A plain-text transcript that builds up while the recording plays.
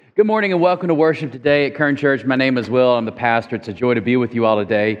Good morning and welcome to worship today at Kern Church. My name is Will. I'm the pastor. It's a joy to be with you all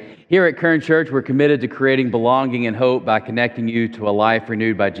today. Here at Kern Church, we're committed to creating belonging and hope by connecting you to a life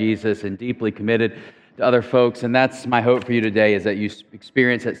renewed by Jesus and deeply committed to other folks. And that's my hope for you today, is that you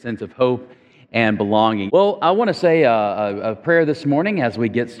experience that sense of hope and belonging. Well, I want to say a prayer this morning as we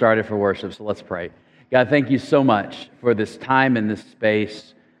get started for worship. So let's pray. God, thank you so much for this time and this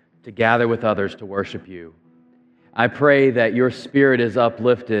space to gather with others to worship you. I pray that your spirit is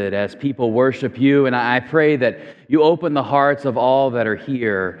uplifted as people worship you, and I pray that you open the hearts of all that are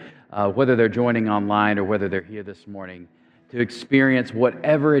here, whether they're joining online or whether they're here this morning, to experience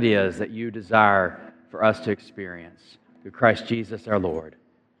whatever it is that you desire for us to experience. Through Christ Jesus our Lord.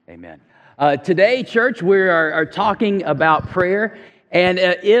 Amen. Today, church, we are talking about prayer. And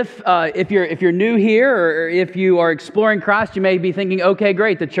if you're new here or if you are exploring Christ, you may be thinking, okay,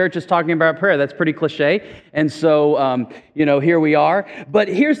 great, the church is talking about prayer. That's pretty cliche. And so, here we are. But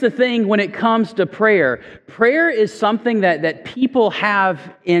here's the thing when it comes to prayer. Prayer is something that people have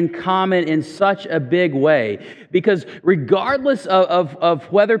in common in such a big way. Because regardless of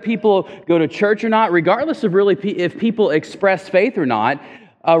whether people go to church or not, regardless of really if people express faith or not,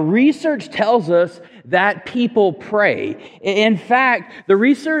 research tells us that people pray. In fact, the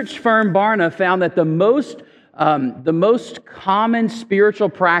research firm Barna found that the most common spiritual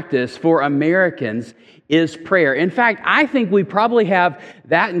practice for Americans is prayer. In fact, I think we probably have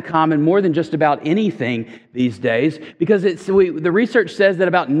that in common more than just about anything these days, because the research says that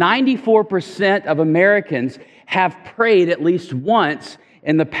about 94% of Americans have prayed at least once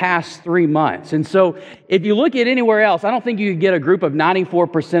in the past 3 months. And so if you look at anywhere else, I don't think you could get a group of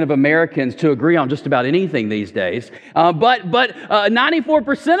 94% of Americans to agree on just about anything these days. But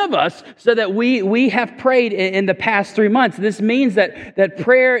 94% of us said that we have prayed in the past 3 months. This means that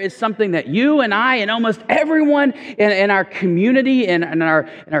prayer is something that you and I and almost everyone in our community and in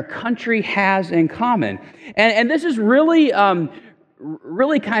our country has in common. And this is really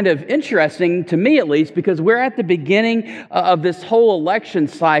kind of interesting to me, at least, because we're at the beginning of this whole election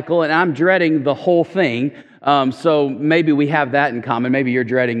cycle, and I'm dreading the whole thing. So maybe we have that in common. Maybe you're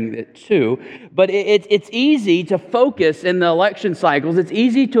dreading it too. But it's easy to focus in the election cycles. It's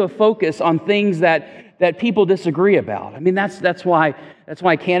easy to focus on things that people disagree about. I mean, that's why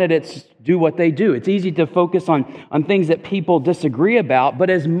candidates do what they do. It's easy to focus on things that people disagree about, but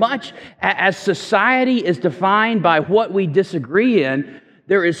as much as society is defined by what we disagree in,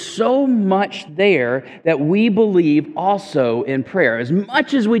 there is so much there that we believe also in prayer. As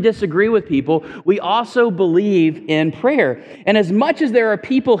much as we disagree with people, we also believe in prayer. And as much as there are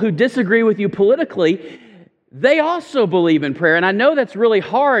people who disagree with you politically, they also believe in prayer. And I know that's really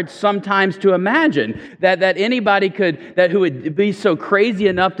hard sometimes to imagine that anybody who would be so crazy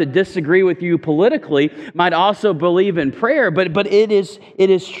enough to disagree with you politically might also believe in prayer. But it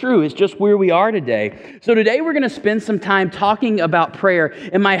is true. It's just where we are today. So today we're going to spend some time talking about prayer.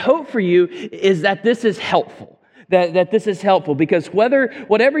 And my hope for you is that this is helpful. That this is helpful, because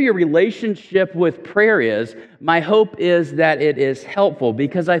whatever your relationship with prayer is, my hope is that it is helpful,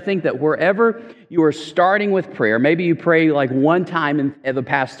 because I think that wherever you are starting with prayer, maybe you pray like one time in the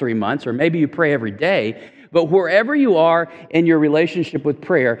past 3 months, or maybe you pray every day, but wherever you are in your relationship with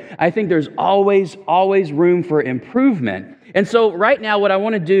prayer, I think there's always room for improvement. And so right now what I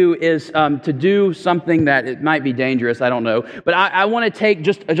want to do is to do something that it might be dangerous, I don't know, but I want to take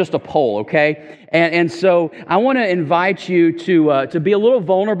just a poll, okay? And so I want to invite you to be a little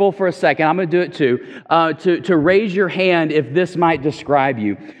vulnerable for a second. I'm going to do it too, to raise your hand if this might describe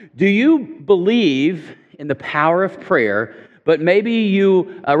you. Do you believe in the power of prayer? But maybe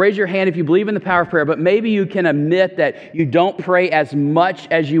you raise your hand if you believe in the power of prayer, but maybe you can admit that you don't pray as much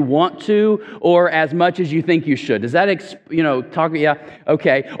as you want to or as much as you think you should. Does that, yeah,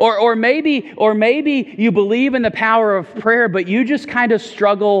 okay. Or maybe you believe in the power of prayer, but you just kind of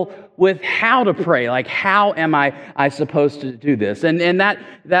struggle with how to pray. Like, how am I supposed to do this? And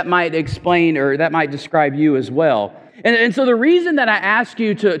that might explain, or that might describe you as well. And so the reason that I ask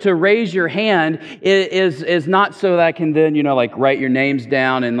you to raise your hand is not so that I can then, write your names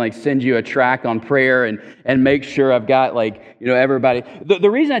down and send you a track on prayer and make sure I've got everybody. The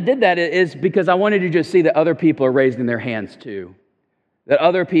reason I did that is because I wanted you to just see that other people are raising their hands too. That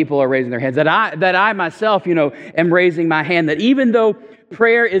other people are raising their hands. That I myself, am raising my hand. That even though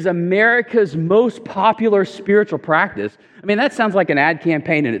prayer is America's most popular spiritual practice, I mean, that sounds like an ad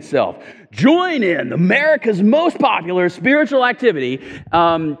campaign in itself. Join in America's most popular spiritual activity,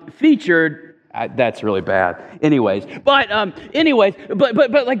 featured That's really bad. Anyways,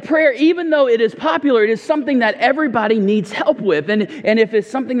 but like prayer, even though it is popular, it is something that everybody needs help with. And if it's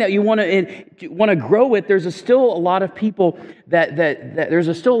something that you want to grow with, there's still a lot of people that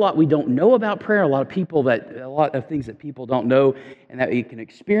there's still a lot we don't know about prayer. A lot of things that people don't know and that you can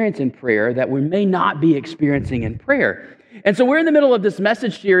experience in prayer that we may not be experiencing in prayer. And so we're in the middle of this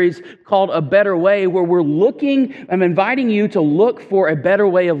message series called A Better Way, where I'm inviting you to look for a better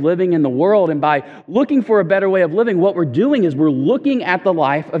way of living in the world. And by looking for a better way of living, what we're doing is we're looking at the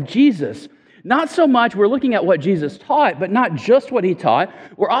life of Jesus. Not so much we're looking at what Jesus taught, but not just what he taught.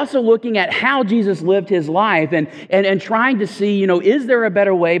 We're also looking at how Jesus lived his life and trying to see, is there a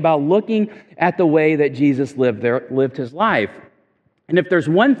better way by looking at the way that Jesus lived his life. And if there's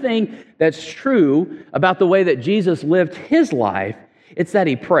one thing that's true about the way that Jesus lived his life, it's that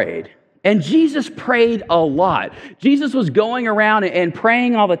he prayed. And Jesus prayed a lot. Jesus was going around and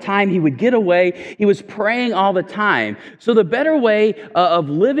praying all the time. He would get away. He was praying all the time. So the better way of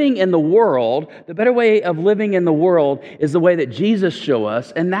living in the world, is the way that Jesus showed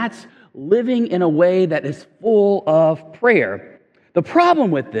us, and that's living in a way that is full of prayer. The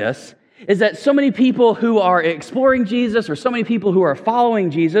problem with this is that so many people who are exploring Jesus or so many people who are following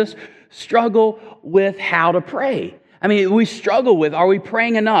Jesus struggle with how to pray. I mean, we struggle with, are we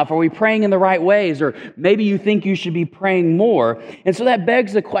praying enough? Are we praying in the right ways? Or maybe you think you should be praying more. And so that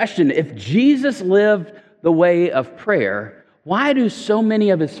begs the question, if Jesus lived the way of prayer, why do so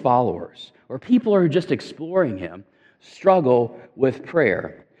many of his followers or people who are just exploring him struggle with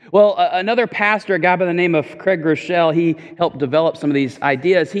prayer? Well, another pastor, a guy by the name of Craig Rochelle, he helped develop some of these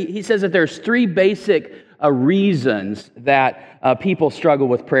ideas. He says that there's three basic reasons that people struggle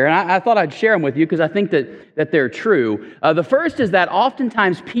with prayer. And I thought I'd share them with you because I think that they're true. The first is that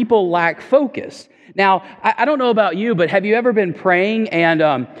oftentimes people lack focus. Now, I don't know about you, but have you ever been praying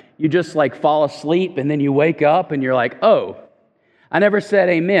and you just like fall asleep and then you wake up and you're like, oh, I never said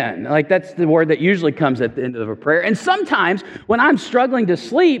amen. Like that's the word that usually comes at the end of a prayer. And sometimes when I'm struggling to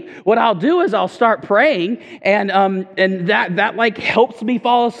sleep, what I'll do is I'll start praying, and that like helps me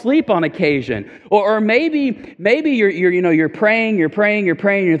fall asleep on occasion. Or maybe you're praying, and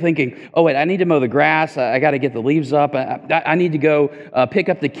you're thinking, oh wait, I need to mow the grass. I got to get the leaves up. I need to go pick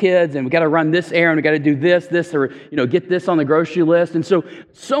up the kids, and we got to run this errand. We got to do this, or get this on the grocery list. And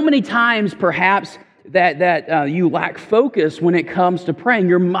so many times, perhaps, that you lack focus when it comes to praying.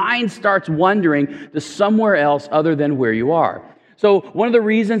 Your mind starts wandering to somewhere else other than where you are. So one of the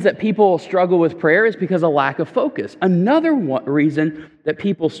reasons that people struggle with prayer is because of lack of focus. Another reason that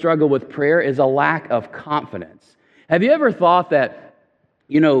people struggle with prayer is a lack of confidence. Have you ever thought that,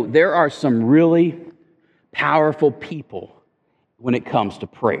 there are some really powerful people when it comes to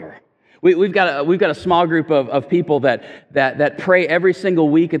prayer? We've got a small group of people that pray every single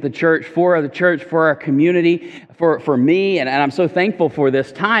week at the church, for our community, for me, and I'm so thankful for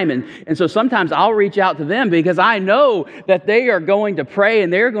this time. And so sometimes I'll reach out to them because I know that they are going to pray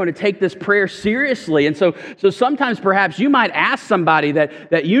and they're going to take this prayer seriously. And so sometimes perhaps you might ask somebody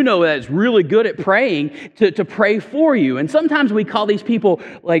that that is really good at praying to pray for you. And sometimes we call these people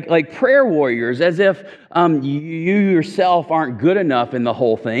like prayer warriors, as if you yourself aren't good enough in the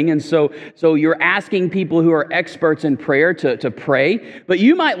whole thing. And so you're asking people who are experts in prayer to pray, but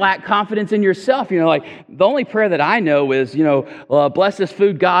you might lack confidence in yourself. Like the only prayer that I know is, bless this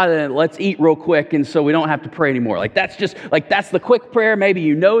food, God, and let's eat real quick, and so we don't have to pray anymore. Like that's the quick prayer. Maybe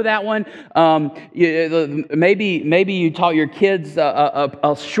you know that one. Maybe you taught your kids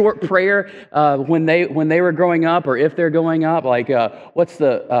a short prayer when they were growing up, or if they're growing up. Like what's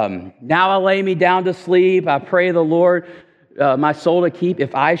the now I lay me down to sleep. I pray the Lord my soul to keep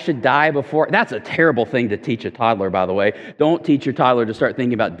if I should die before. That's a terrible thing to teach a toddler, by the way. Don't teach your toddler to start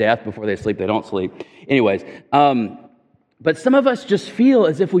thinking about death before they sleep. They don't sleep. Anyways, but some of us just feel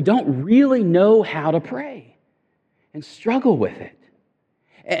as if we don't really know how to pray and struggle with it.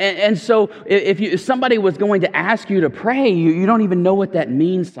 And so if somebody was going to ask you to pray, you don't even know what that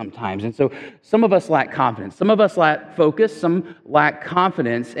means sometimes. And so some of us lack confidence. Some of us lack focus. Some lack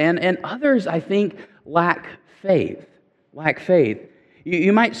confidence. And others, I think, lack faith.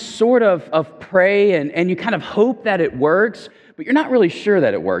 You might sort of pray and you kind of hope that it works, but you're not really sure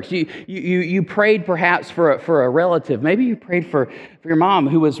that it works. You prayed perhaps for a relative. Maybe you prayed for your mom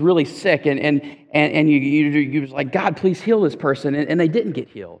who was really sick, and you was like, God, please heal this person, and they didn't get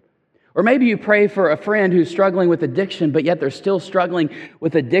healed. Or maybe you pray for a friend who's struggling with addiction, but yet they're still struggling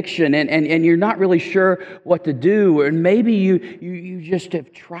with addiction, and you're not really sure what to do. Or maybe you just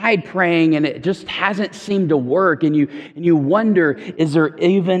have tried praying and it just hasn't seemed to work, and you wonder, is there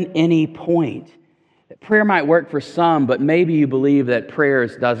even any point? That prayer might work for some, but maybe you believe that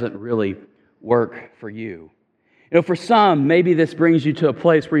prayers doesn't really work for you? For some, maybe this brings you to a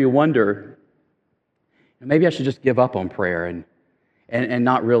place where you wonder, maybe I should just give up on prayer and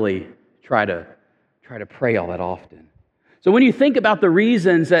not really try to pray all that often. So when you think about the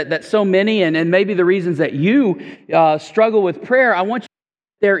reasons that so many, and maybe the reasons that you struggle with prayer, I want you to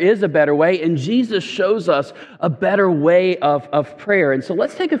know there is a better way, and Jesus shows us a better way of prayer. And so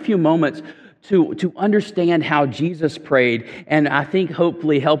let's take a few moments to understand how Jesus prayed, and I think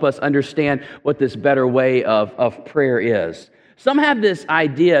hopefully help us understand what this better way of prayer is. Some have this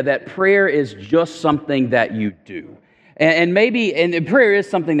idea that prayer is just something that you do. And prayer is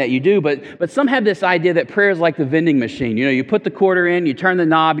something that you do, but some have this idea that prayer is like the vending machine. You put the quarter in, you turn the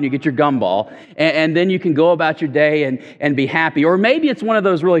knob, and you get your gumball, and then you can go about your day and be happy. Or maybe it's one of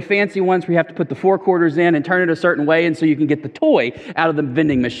those really fancy ones where you have to put the 4 quarters in and turn it a certain way, and so you can get the toy out of the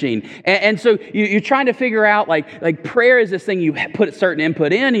vending machine. And so you're trying to figure out, like prayer is this thing you put a certain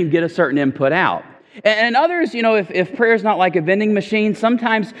input in, and you get a certain input out. And others, if prayer is not like a vending machine,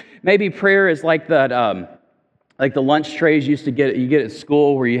 sometimes maybe prayer is like that. Like the lunch trays you get at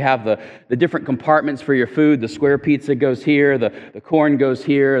school, where you have the different compartments for your food. The square pizza goes here, the corn goes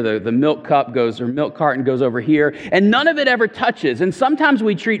here, the milk cup goes, or milk carton goes over here, and none of it ever touches. And sometimes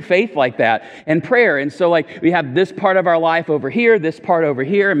we treat faith like that and prayer. And so we have this part of our life over here, this part over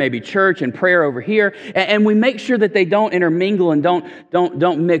here, maybe church and prayer over here, and we make sure that they don't intermingle and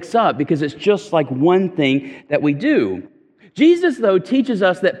don't mix up, because it's just like one thing that we do. Jesus, though, teaches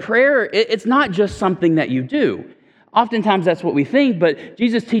us that prayer, it's not just something that you do. Oftentimes that's what we think, but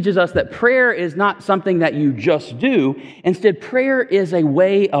Jesus teaches us that prayer is not something that you just do. Instead, prayer is a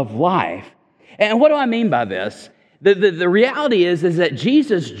way of life. And what do I mean by this? The reality is that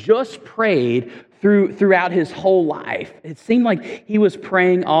Jesus just prayed throughout his whole life. It seemed like he was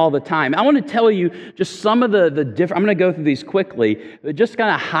praying all the time. I want to tell you just some of the different, I'm going to go through these quickly, but just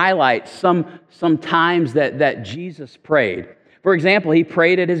kind of highlight some times that Jesus prayed. For example, he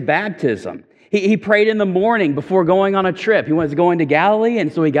prayed at his baptism. He prayed in the morning before going on a trip. He was going to Galilee,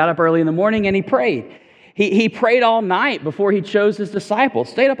 and so he got up early in the morning and he prayed. He prayed all night before he chose his disciples,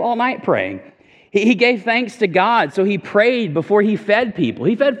 stayed up all night praying. He gave thanks to God, so he prayed before he fed people.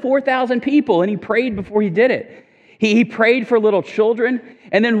 He fed 4,000 people, and he prayed before he did it. He prayed for little children,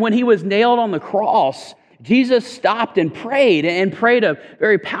 and then when he was nailed on the cross, Jesus stopped and prayed a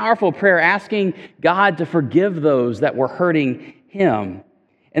very powerful prayer, asking God to forgive those that were hurting him.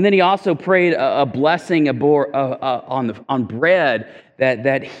 And then he also prayed a blessing on bread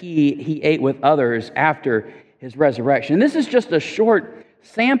that he ate with others after his resurrection. And this is just a short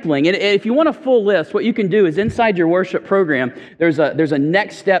sampling. And if you want a full list, what you can do is inside your worship program, there's a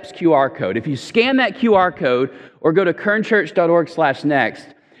Next Steps QR code. If you scan that QR code or go to kernchurch.org/next,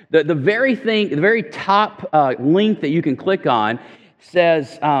 the very top link that you can click on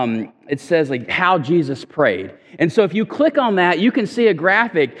says like how Jesus prayed. And so if you click on that, you can see a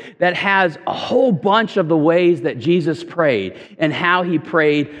graphic that has a whole bunch of the ways that Jesus prayed and how he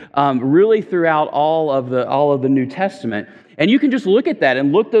prayed really throughout all of the New Testament. And you can just look at that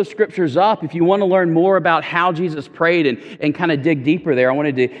and look those scriptures up if you want to learn more about how Jesus prayed and kind of dig deeper there. I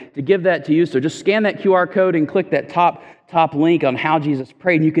wanted to give that to you. So just scan that QR code and click that top link on how Jesus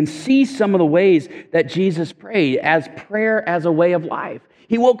prayed. And you can see some of the ways that Jesus prayed as prayer as a way of life.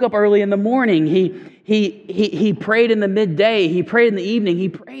 He woke up early in the morning. He prayed in the midday. He prayed in the evening. He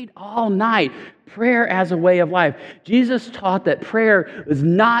prayed all night. Prayer as a way of life. Jesus taught that prayer was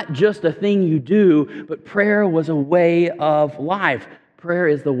not just a thing you do, but prayer was a way of life. Prayer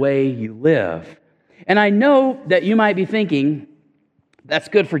is the way you live. And I know that you might be thinking, that's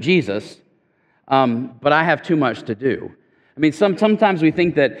good for Jesus, but I have too much to do. I mean, sometimes we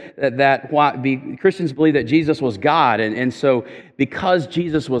think that Christians believe that Jesus was God, and so because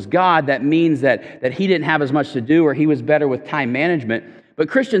Jesus was God, that means that he didn't have as much to do, or he was better with time management. But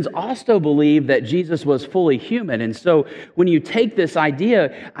Christians also believe that Jesus was fully human. And so when you take this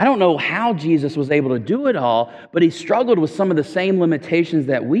idea, I don't know how Jesus was able to do it all, but he struggled with some of the same limitations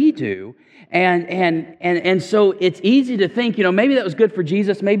that we do. And so it's easy to think, maybe that was good for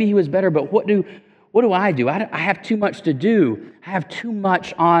Jesus, maybe he was better, but what do I do? I have too much to do. I have too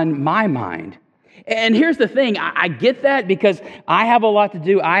much on my mind. And here's the thing, I get that because I have a lot to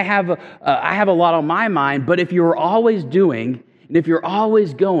do. I have a lot on my mind, but if you're always doing, and if you're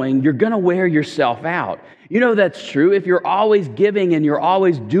always going, you're going to wear yourself out. That's true. If you're always giving and you're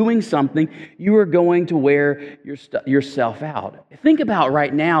always doing something, you are going to wear yourself out. Think about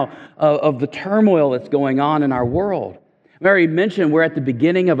right now of the turmoil that's going on in our world. I already mentioned we're at the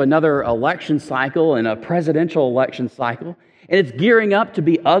beginning of another election cycle and a presidential election cycle, and it's gearing up to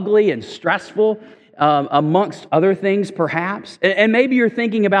be ugly and stressful. amongst other things, perhaps. And maybe you're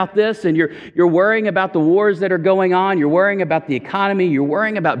thinking about this and you're worrying about the wars that are going on. You're worrying about the economy. You're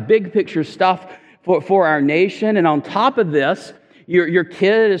worrying about big picture stuff for our nation. And on top of this, your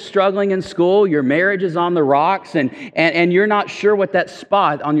kid is struggling in school. Your marriage is on the rocks. And you're not sure what that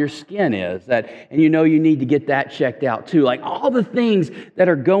spot on your skin is. And you know you need to get that checked out too. Like all the things that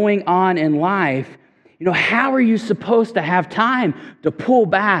are going on in life. You know, how are you supposed to have time to pull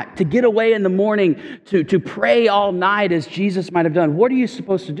back, to get away in the morning, to pray all night as Jesus might have done? What are you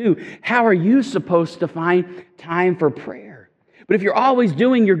supposed to do? How are you supposed to find time for prayer? But if you're always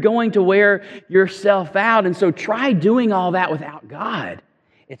doing, you're going to wear yourself out. And so try doing all that without God.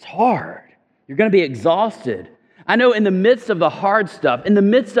 It's hard. You're going to be exhausted. I know in the midst of the hard stuff, in the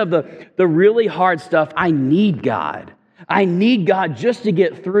midst of the really hard stuff, I need God. I need God just to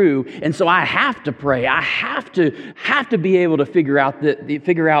get through, and so I have to pray. I have to be able to figure out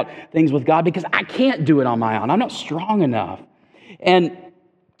things with God because I can't do it on my own. I'm not strong enough. And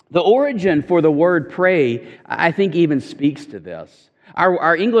the origin for the word pray, I think, even speaks to this.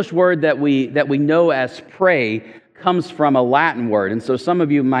 Our English word that we know as pray comes from a Latin word, and so some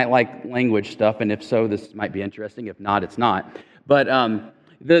of you might like language stuff, and if so, this might be interesting. If not, it's not. But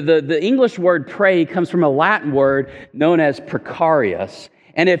The English word pray comes from a Latin word known as precarious.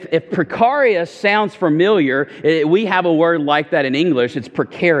 And if precarious sounds familiar, we have a word like that in English. It's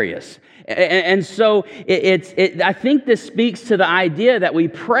precarious. And so I think this speaks to the idea that we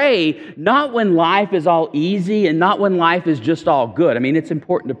pray not when life is all easy and not when life is just all good. I mean, it's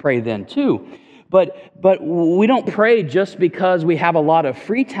important to pray then too. But we don't pray just because we have a lot of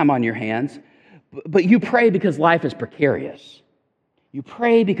free time on your hands. But you pray because life is precarious. You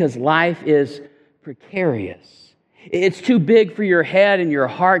pray because life is precarious. It's too big for your head and your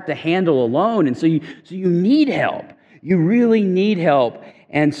heart to handle alone. And so you need help. You really need help.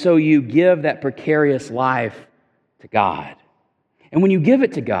 And so you give that precarious life to God. And when you give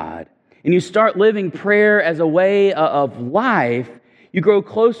it to God and you start living prayer as a way of life, you grow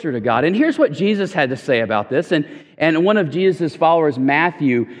closer to God. And here's what Jesus had to say about this. And one of Jesus' followers,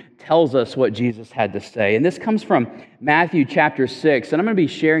 Matthew, tells us what Jesus had to say. And this comes from Matthew chapter 6. And I'm going to be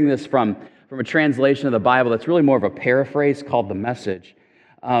sharing this from a translation of the Bible that's really more of a paraphrase called The Message.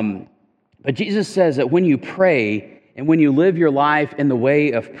 But Jesus says that when you pray and when you live your life in the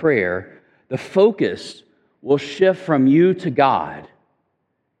way of prayer, the focus will shift from you to God,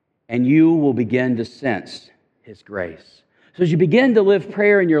 and you will begin to sense His grace. So as you begin to live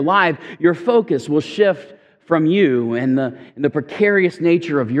prayer in your life, your focus will shift from you and the precarious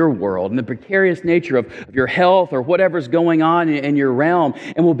nature of your world and the precarious nature of your health or whatever's going on in your realm,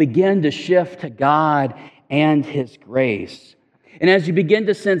 and will begin to shift to God and His grace. And as you begin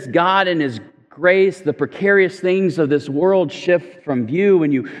to sense God and His grace, the precarious things of this world shift from view,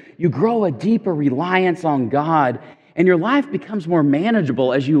 and you grow a deeper reliance on God, and your life becomes more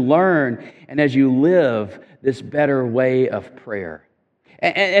manageable as you learn and as you live this better way of prayer.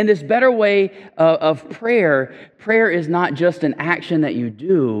 And this better way of prayer is not just an action that you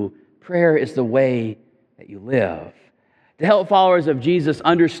do. Prayer is the way that you live. To help followers of Jesus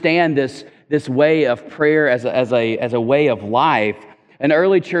understand this way of prayer as a way of life, an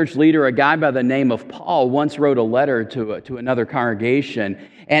early church leader, a guy by the name of Paul, once wrote a letter to another congregation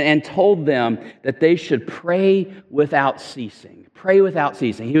and told them that they should pray without ceasing. Pray without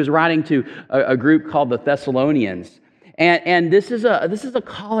ceasing. He was writing to a group called the Thessalonians. And this is a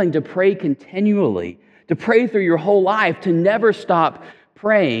calling to pray continually, to pray through your whole life, to never stop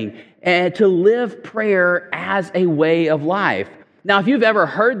praying, and to live prayer as a way of life. Now, if you've ever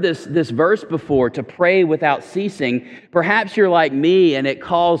heard this verse before, to pray without ceasing, perhaps you're like me and it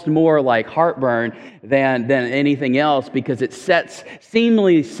caused more like heartburn than anything else, because it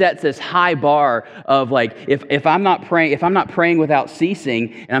seemingly sets this high bar of like, if I'm not praying without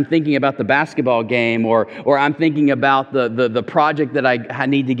ceasing, and I'm thinking about the basketball game or I'm thinking about the project that I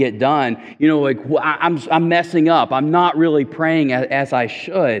need to get done, I'm messing up. I'm not really praying as I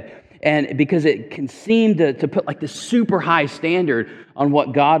should. And because it can seem to put like this super high standard on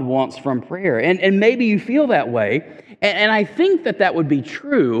what God wants from prayer. And maybe you feel that way. And I think that would be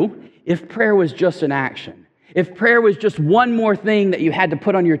true if prayer was just an action. If prayer was just one more thing that you had to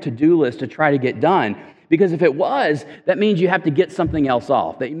put on your to-do list to try to get done. Because if it was, that means you have to get something else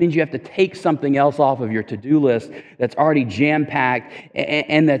off. That means you have to take something else off of your to-do list that's already jam-packed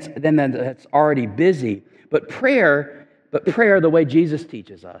and that's already busy. But prayer, the way Jesus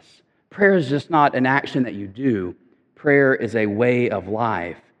teaches us, prayer is just not an action that you do. Prayer is a way of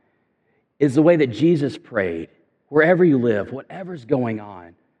life. It's the way that Jesus prayed, wherever you live, whatever's going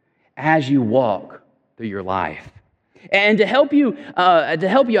on, as you walk through your life. And to help you,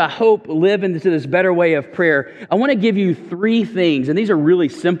 I hope, live into this better way of prayer, I want to give you three things, and these are really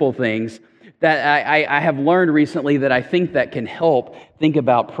simple things that I have learned recently that I think that can help think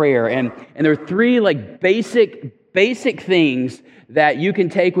about prayer. And there are three basic things that you can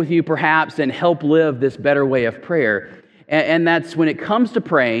take with you perhaps and help live this better way of prayer. And that's when it comes to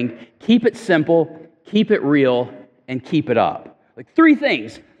praying, keep it simple, keep it real, and keep it up. Like three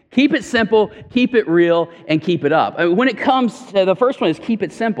things. Keep it simple, keep it real, and keep it up. When it comes to the first one is keep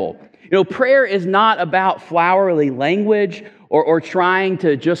it simple. Prayer is not about flowery language or trying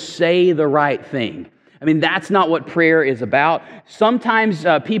to just say the right thing. That's not what prayer is about. Sometimes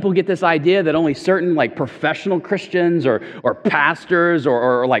people get this idea that only certain professional Christians or pastors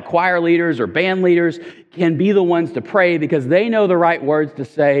or choir leaders or band leaders can be the ones to pray because they know the right words to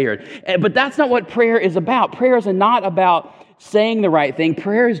say. But that's not what prayer is about. Prayer is not about saying the right thing.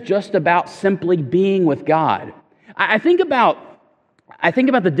 Prayer is just about simply being with God. I think about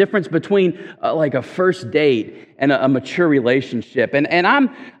the difference between a first date and a mature relationship. And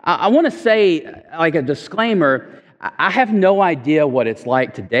I want to say, like a disclaimer, I have no idea what it's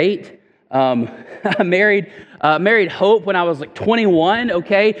like to date. I married Hope when I was 21,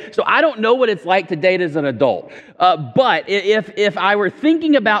 okay? So I don't know what it's like to date as an adult. But if I were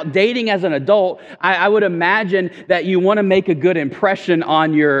thinking about dating as an adult, I would imagine that you want to make a good impression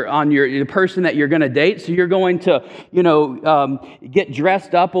on the person that you're going to date. So you're going to, get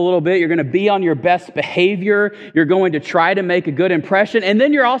dressed up a little bit. You're going to be on your best behavior. You're going to try to make a good impression. And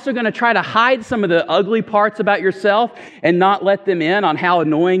then you're also going to try to hide some of the ugly parts about yourself and not let them in on how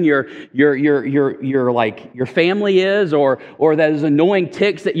annoying your family is or those annoying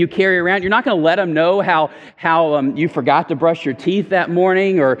tics that you carry around. You're not going to let them know how you forgot to brush your teeth that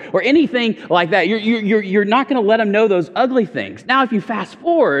morning or anything like that. You're not going to let them know those ugly things. Now, if you fast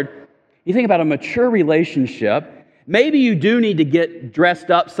forward, you think about a mature relationship, maybe you do need to get dressed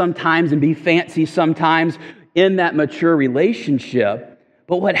up sometimes and be fancy sometimes in that mature relationship.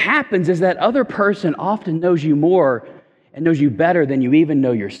 But what happens is that other person often knows you more and knows you better than you even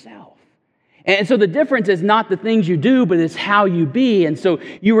know yourself. And so the difference is not the things you do, but it's how you be. And so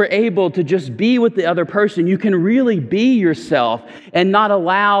you were able to just be with the other person. You can really be yourself and not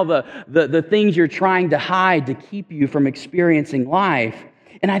allow the things you're trying to hide to keep you from experiencing life.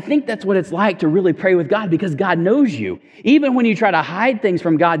 And I think that's what it's like to really pray with God because God knows you. Even when you try to hide things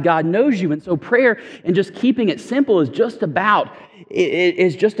from God, God knows you. And so prayer and just keeping it simple is just about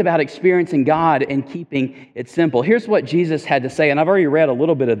experiencing God and keeping it simple. Here's what Jesus had to say, and I've already read a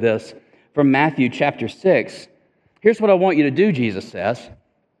little bit of this from Matthew chapter 6. Here's what I want you to do, Jesus says.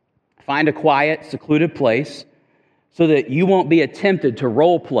 Find a quiet, secluded place so that you won't be tempted to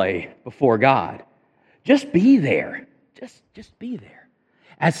role play before God. Just be there. Just be there.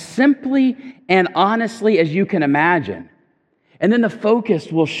 As simply and honestly as you can imagine. And then the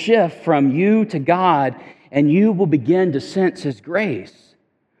focus will shift from you to God, and you will begin to sense His grace.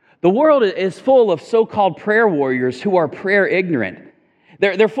 The world is full of so-called prayer warriors who are prayer ignorant.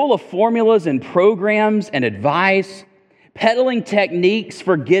 They're full of formulas and programs and advice, peddling techniques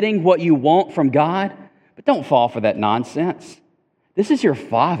for getting what you want from God. But don't fall for that nonsense. This is your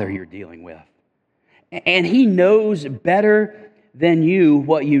Father you're dealing with. And He knows better than you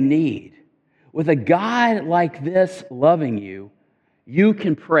what you need. With a God like this loving you, you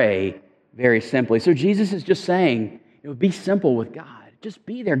can pray very simply. So Jesus is just saying, be simple with God. Just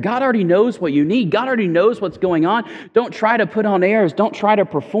be there. God already knows what you need. God already knows what's going on. Don't try to put on airs. Don't try to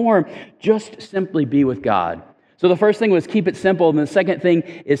perform. Just simply be with God. So the first thing was keep it simple, and the second thing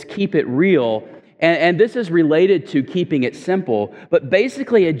is keep it real. And this is related to keeping it simple, but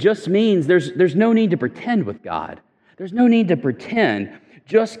basically it just means there's no need to pretend with God. There's no need to pretend.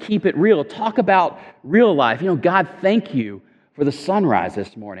 Just keep it real. Talk about real life. God, thank you for the sunrise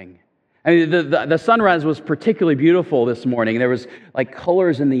this morning. The sunrise was particularly beautiful this morning. There was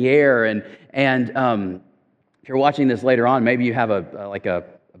colors in the air, and if you're watching this later on, maybe you have a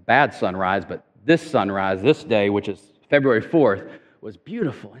bad sunrise, but this sunrise, this day, which is February 4th, was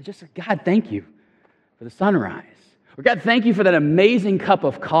beautiful. And just God, thank you for the sunrise. Or God, thank you for that amazing cup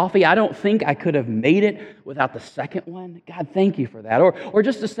of coffee. I don't think I could have made it without the second one. God, thank you for that. Or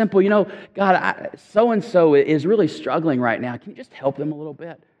just a simple, God, so-and-so is really struggling right now. Can you just help them a little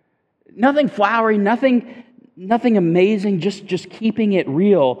bit? Nothing flowery, nothing amazing, just keeping it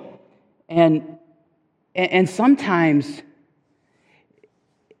real. And sometimes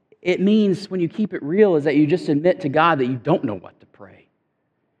it means when you keep it real is that you just admit to God that you don't know what to pray.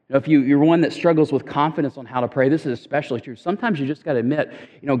 If you're one that struggles with confidence on how to pray, this is especially true. Sometimes you just got to admit,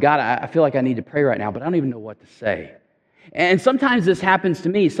 God, I feel like I need to pray right now, but I don't even know what to say. And sometimes this happens to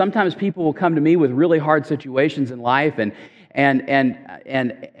me. Sometimes people will come to me with really hard situations in life, and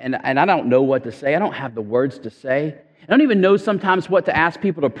I don't know what to say. I don't have the words to say. I don't even know sometimes what to ask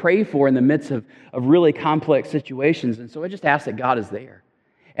people to pray for in the midst of really complex situations. And so I just ask that God is there,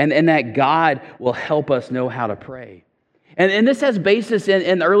 and that God will help us know how to pray. And this has basis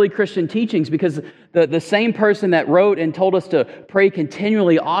in early Christian teachings, because the same person that wrote and told us to pray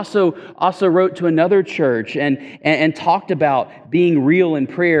continually also wrote to another church and talked about being real in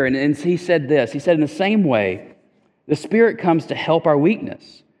prayer. And he said this. He said, in the same way, the Spirit comes to help our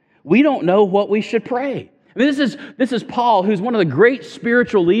weakness. We don't know what we should pray. I mean, this is Paul, who's one of the great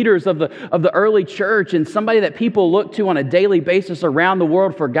spiritual leaders of the early church, and somebody that people look to on a daily basis around the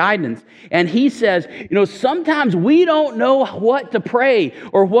world for guidance. And he says, sometimes we don't know what to pray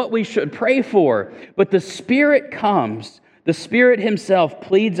or what we should pray for, but the Spirit comes. The Spirit Himself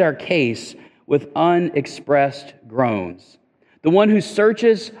pleads our case with unexpressed groans. The one who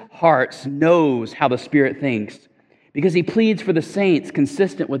searches hearts knows how the Spirit thinks, because He pleads for the saints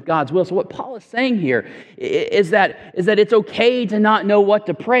consistent with God's will. So what Paul is saying here is that it's okay to not know what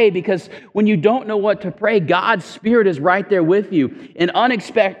to pray, because when you don't know what to pray, God's Spirit is right there with you in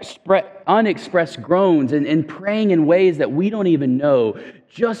unexpressed groans and praying in ways that we don't even know,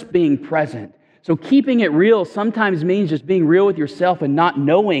 just being present. So keeping it real sometimes means just being real with yourself and not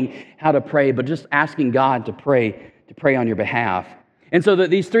knowing how to pray, but just asking God to pray on your behalf. And so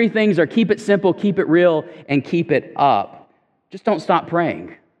these three things are: keep it simple, keep it real, and keep it up. Just don't stop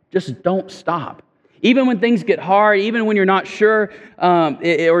praying. Just don't stop. Even when things get hard, even when you're not sure,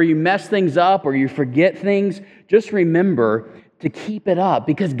 or you mess things up or you forget things, just remember to keep it up,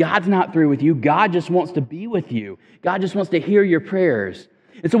 because God's not through with you. God just wants to be with you. God just wants to hear your prayers.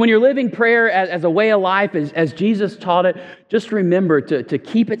 And so when you're living prayer as a way of life, as Jesus taught it, just remember to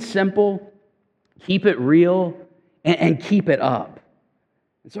keep it simple, keep it real, and keep it up.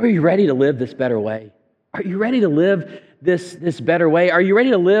 So are you ready to live this better way? Are you ready to live this better way? Are you ready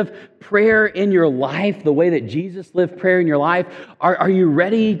to live prayer in your life the way that Jesus lived prayer in your life? Are you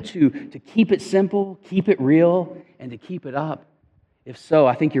ready to keep it simple, keep it real, and to keep it up? If so,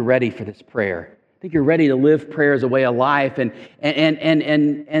 I think you're ready for this prayer. I think you're ready to live prayer as a way of life, and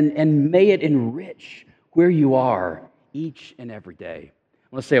may it enrich where you are each and every day. I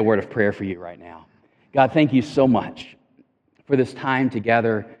want to say a word of prayer for you right now. God, thank you so much for this time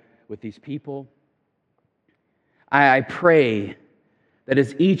together with these people. I pray that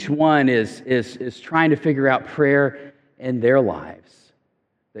as each one is trying to figure out prayer in their lives,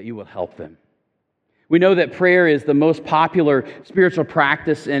 that you will help them. We know that prayer is the most popular spiritual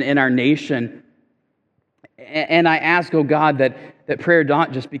practice in our nation. And I ask, oh God, that prayer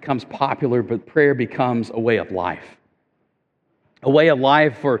not just becomes popular, but prayer becomes a way of life. A way of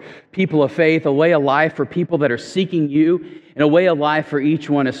life for people of faith, a way of life for people that are seeking you, and a way of life for each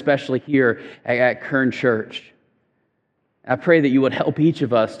one, especially here at Kern Church. I pray that you would help each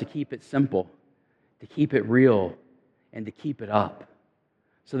of us to keep it simple, to keep it real, and to keep it up,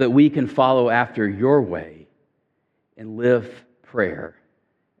 so that we can follow after your way and live prayer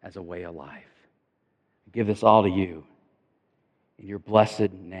as a way of life. I give this all to you. In your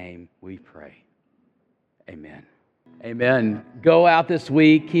blessed name we pray. Amen. Amen. Go out this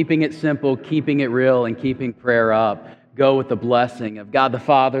week, keeping it simple, keeping it real, and keeping prayer up. Go with the blessing of God the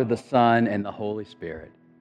Father, the Son, and the Holy Spirit.